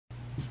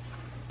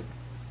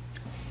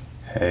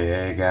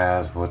Hey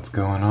guys, what's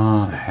going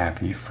on?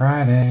 Happy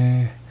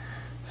Friday!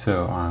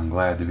 So I'm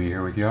glad to be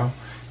here with y'all.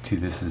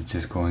 This is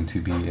just going to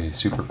be a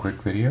super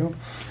quick video,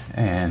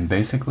 and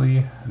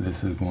basically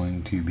this is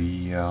going to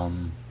be a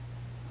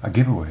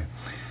giveaway.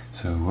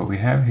 So what we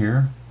have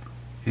here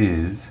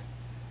is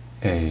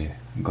a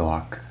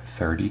Glock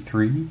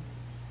 33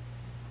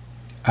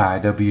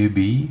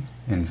 IWB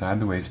inside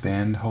the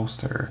waistband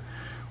holster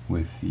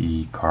with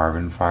the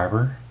carbon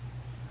fiber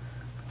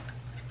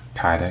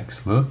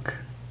Kydex look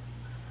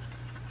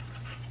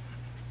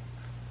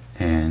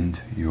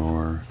and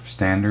your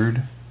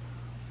standard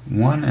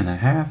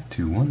 1.5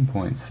 to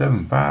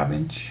 1.75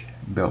 inch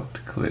belt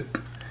clip.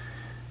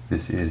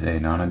 This is a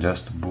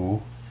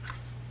non-adjustable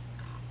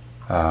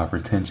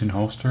retention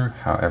holster.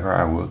 However,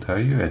 I will tell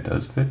you it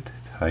does fit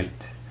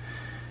tight.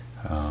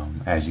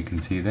 As you can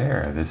see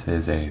there, this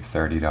is a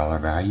 $30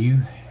 value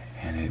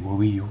and it will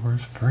be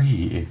yours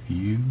free if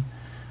you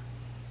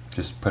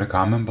just put a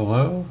comment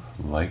below,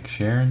 like,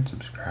 share, and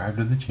subscribe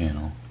to the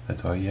channel.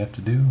 That's all you have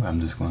to do.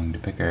 I'm just going to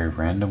pick a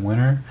random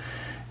winner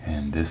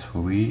and this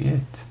will be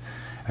it.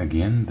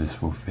 Again,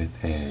 this will fit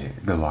a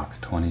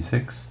Glock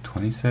 26,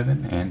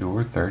 27, and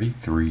or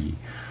 33.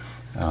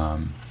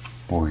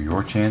 For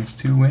your chance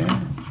to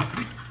win,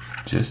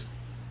 just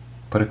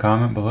put a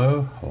comment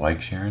below,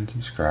 like, share, and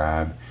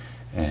subscribe,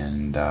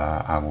 and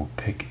I will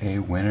pick a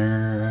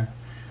winner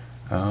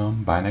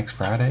by next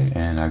Friday,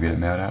 and I'll get it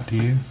mailed out to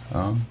you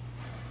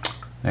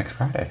next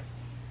Friday.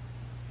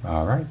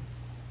 Alright.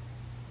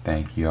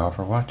 Thank you all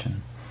for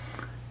watching.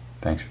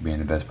 Thanks for being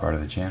the best part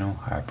of the channel.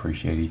 I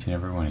appreciate each and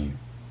every one of you.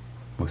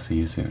 We'll see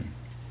you soon.